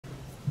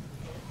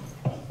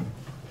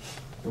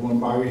Everyone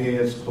bow your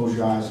heads, close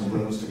your eyes, and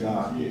reverence to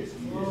God. Yes.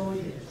 Oh,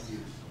 yes.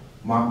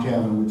 Mom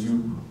Calvin, would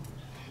you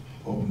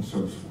open the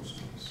service for us,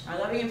 please? Our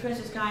loving and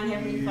precious, kind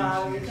Heavenly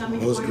Father, we come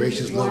before Most you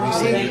gracious this Lord, we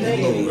morning. say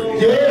thank you,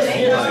 Lord. Yes,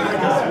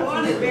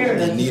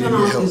 In need of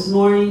your help this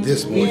morning.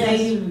 this We morning.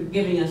 thank you for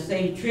giving us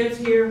safe trips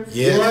here.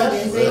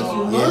 Yes. And thank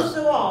you Yes. most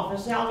of all for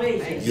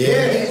salvation.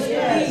 Yes. We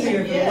wouldn't be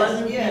here if it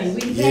wasn't for you.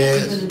 We thank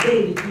Yes. you for the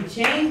day that you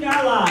changed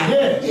our lives.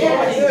 Yes.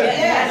 Lord, and yet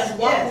had us Yes.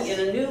 walking in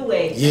a new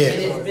way. Yes.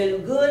 And it's been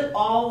good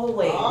all the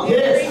way. We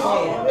Yes.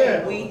 appreciate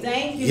it. We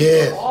thank you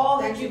Yes. for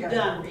all that you've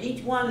done for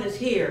each one that's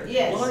here.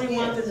 Yes. Lord, we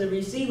want Yes. them to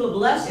receive a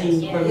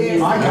blessing from Yes. you.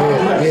 My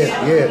God. Yes,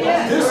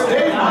 yes. This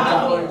day, my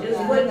God. Lord, just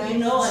what you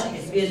know,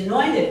 be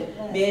anointed.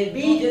 May it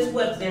be just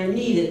what they're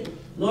needed.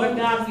 Lord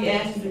God, we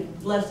ask you to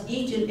bless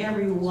each and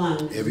every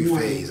one. Every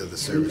phase of the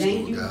service, We thank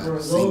Lord you God. for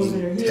those Singing,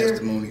 that are here.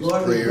 testimonies,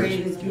 Lord, we prayers,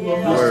 pray that you will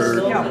help word,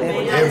 those that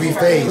may not every be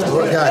phase,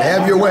 Lord God,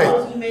 have your way.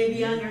 Those who may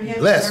be under heavy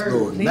Bless, burden.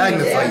 Lord,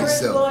 magnify Whatever is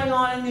yourself. going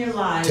on in their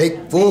lives,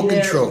 Take full may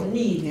their control.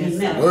 needs be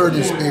met. Word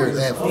and spirit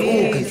have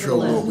full control,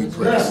 Lord, we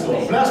pray. Bless,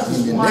 Lord. Bless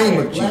In the name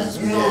of Jesus,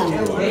 we ask,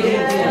 Lord.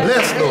 Bless,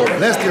 Bless, Lord.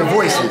 Bless their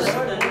voices.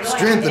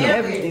 Strengthen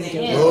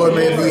them. Lord,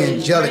 may it be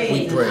angelic,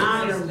 we pray.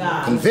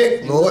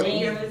 Convict, Lord.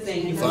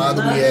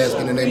 Father, we ask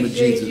in the name of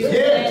Jesus.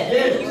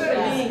 Thank you for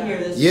being here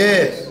this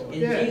Yes.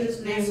 morning. In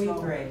Jesus' name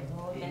we pray.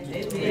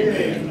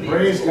 Amen.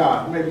 Praise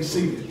God. You may be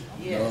seated.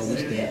 Yes. We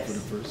stand for the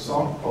first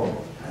Song.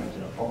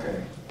 Oh, okay.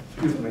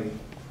 Excuse me.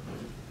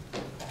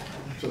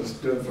 So let's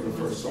do it for the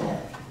first song.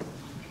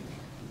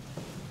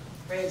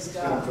 Praise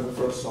Stand God. for the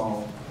first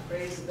song.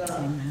 Praise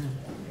God.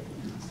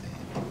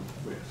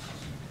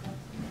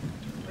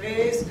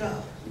 Praise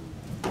God.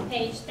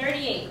 Page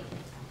 38.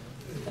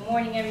 Good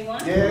morning,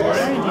 everyone.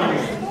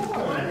 Yes.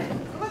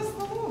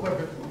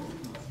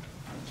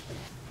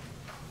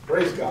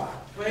 Praise God.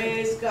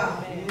 Praise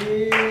God.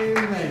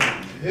 Amen.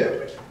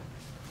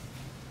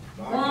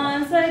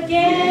 Once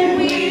again,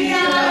 we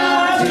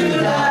come to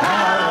the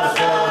house of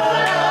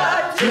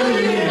God to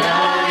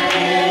unite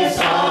in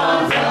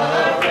songs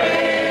of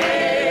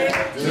praise,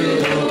 to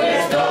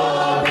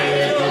restore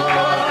His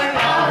glory,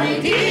 our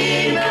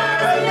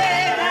Redeemer's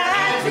name,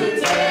 and to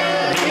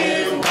tell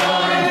His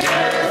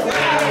wondrous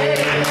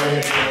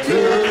ways. To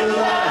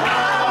the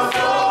house, O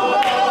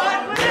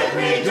Lord, with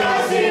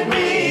rejoicing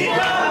we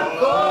come,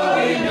 for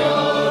we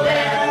know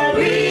that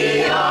we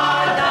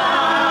are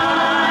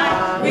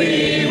thine. We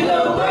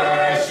will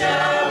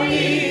worship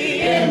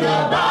Thee in the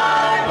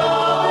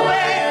Bible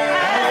way,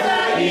 as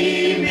the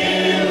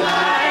evening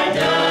light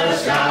does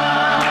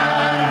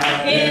shine.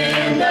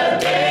 In the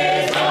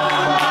days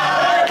gone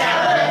by, Thou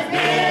hast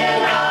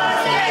been our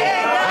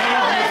stay,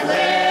 Thou hast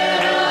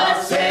led us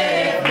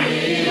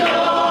safely on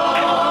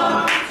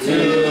to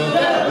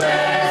the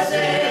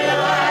blessed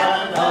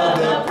light of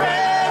the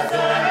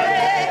present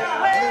day,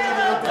 where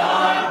the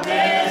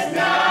darkness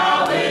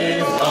now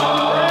is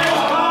gone.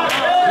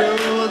 To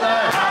the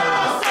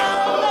house of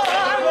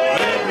Lord,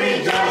 with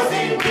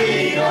rejoicing we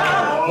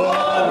come,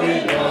 for we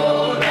know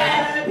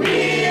that we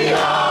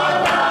are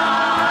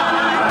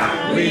thine.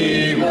 We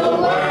will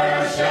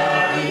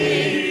worship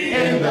Thee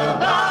in the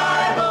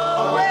Bible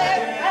way,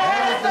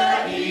 as the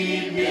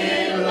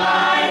evening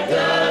light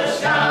does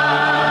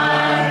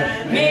shine.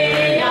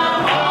 May our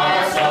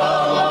hearts, O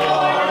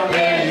Lord,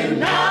 be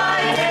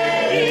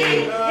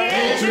united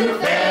in true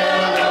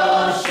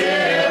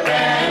fellowship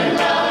and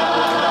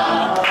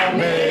love.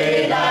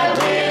 May Thy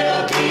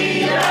will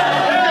be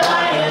done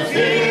by His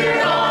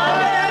Spirit on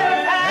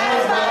earth,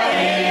 as Thy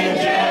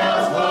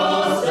angels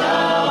host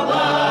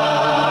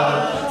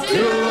above.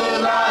 To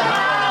the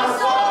house,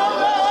 O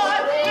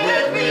Lord,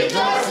 with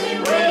rejoicing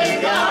we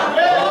come,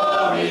 for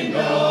we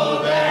know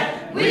that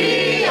we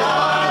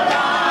are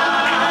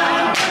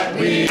thine.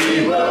 We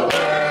will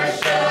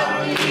worship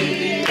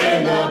Thee in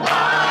the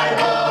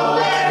Bible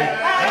way,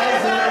 as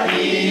the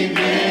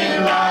evening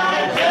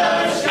light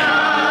does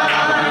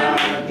shine.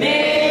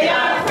 May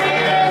our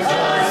prayers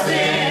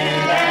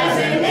ascend as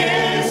an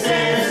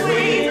incense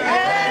sweet,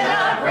 and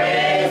our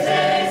praise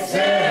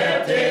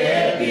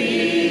accepted be.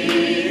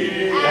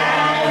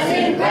 As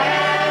in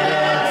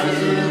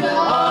gratitude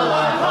all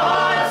our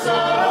hearts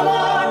are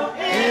warm,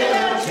 in a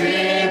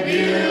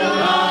tribute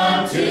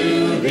unto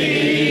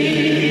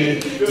Thee.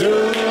 To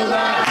the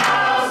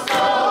house, O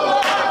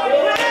Lord,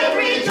 with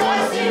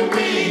rejoicing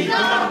we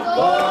come,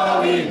 for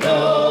we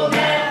know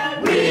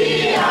that we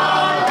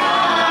are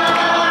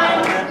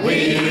thine. We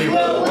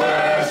will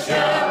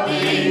worship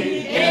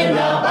Thee in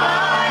the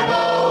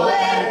Bible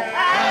way,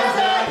 as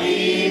the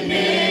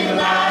evening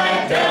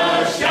light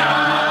does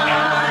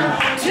shine.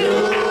 To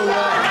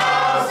the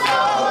house, O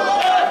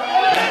Lord,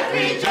 with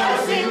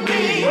rejoicing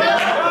we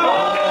come,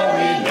 for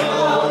we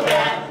know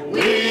that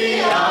we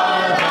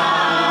are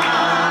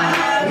thine.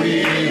 We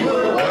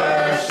will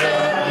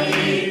worship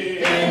Thee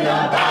in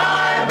the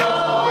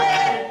Bible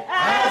way,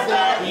 as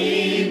the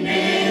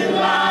evening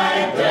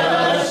light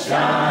does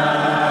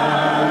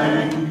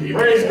shine.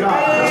 Praise God.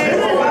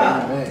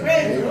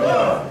 Praise the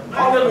Lord.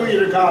 Hallelujah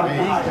to God in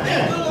the highest.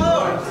 Thank the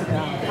Lord.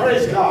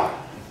 Praise God.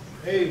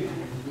 Hey,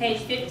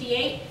 Page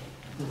 58,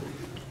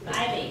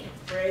 5-8.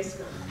 Praise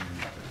God.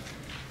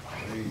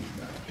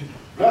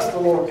 Bless the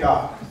Lord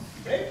God.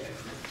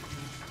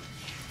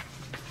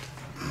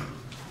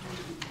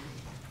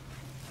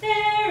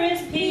 There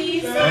is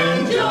peace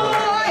and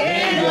joy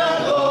in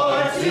the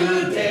Lord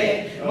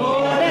today,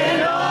 more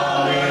than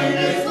all in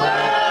this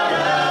world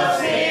of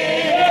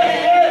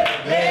sin.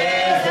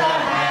 There's a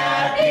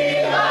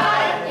happy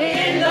life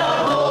in the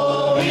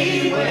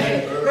holy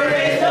way.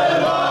 Praise the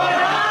Lord,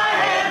 I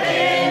have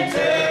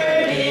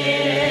entered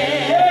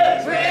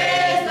in.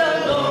 Praise the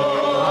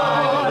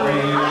Lord,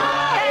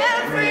 I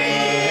am free.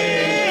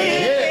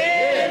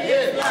 In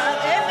His love,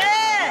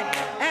 amen.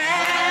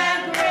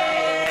 And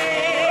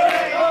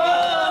grace,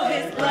 oh,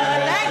 His blood,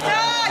 thank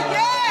God,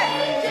 yeah.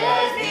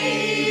 Just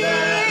me,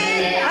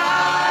 I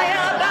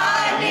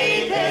abide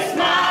beneath His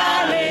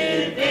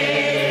smiling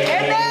face.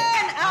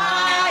 Amen.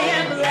 I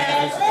am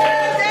blessed.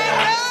 Thank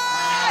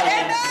God,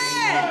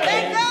 amen.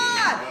 Thank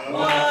God.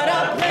 What a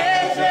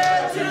pleasure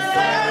to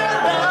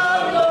serve the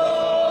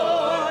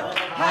Lord.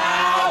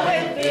 How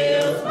it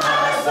fills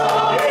my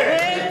soul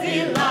with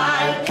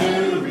delight to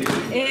read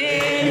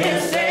in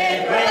His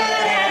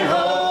sacred and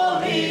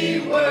holy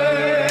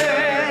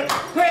word.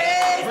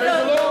 Praise the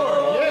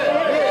Lord.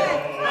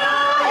 I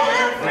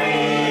am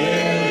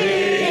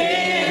free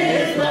in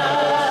His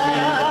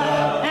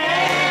love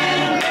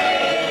and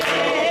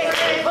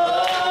grace.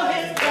 Oh,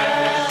 His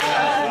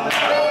blood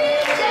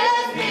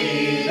reaches me.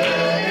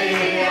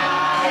 I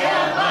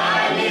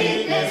abide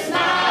beneath His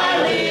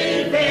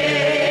smiling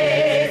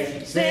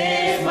face.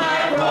 Since my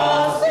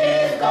cross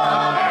is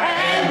gone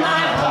and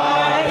my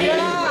heart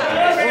is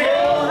free,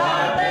 oh,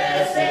 how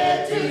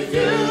blessed to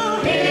do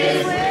His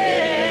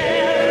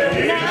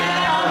will.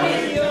 Now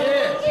His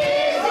yoke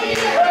is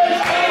easy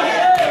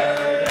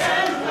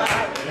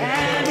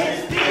and His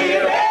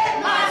Spirit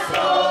my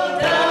soul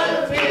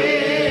doth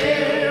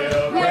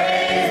fill.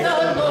 Praise the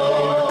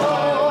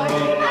Lord,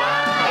 I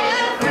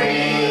am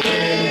free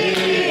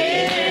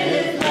in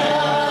His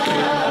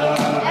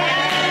love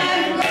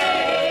and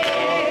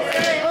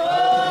grace.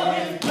 Oh,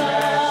 His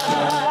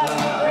blood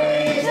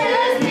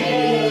reaches me.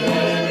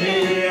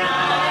 I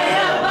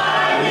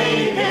abide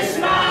beneath His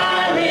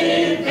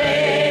smiling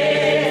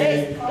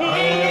face.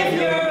 If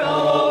you're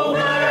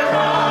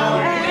overcome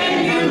and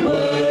you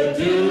would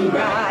do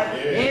right,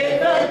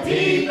 if a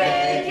deep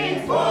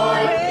aching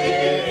void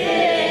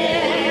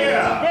within,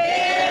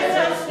 there's a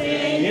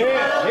sting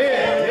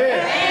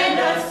and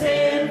a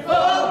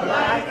sinful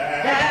blight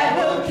that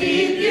will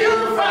keep you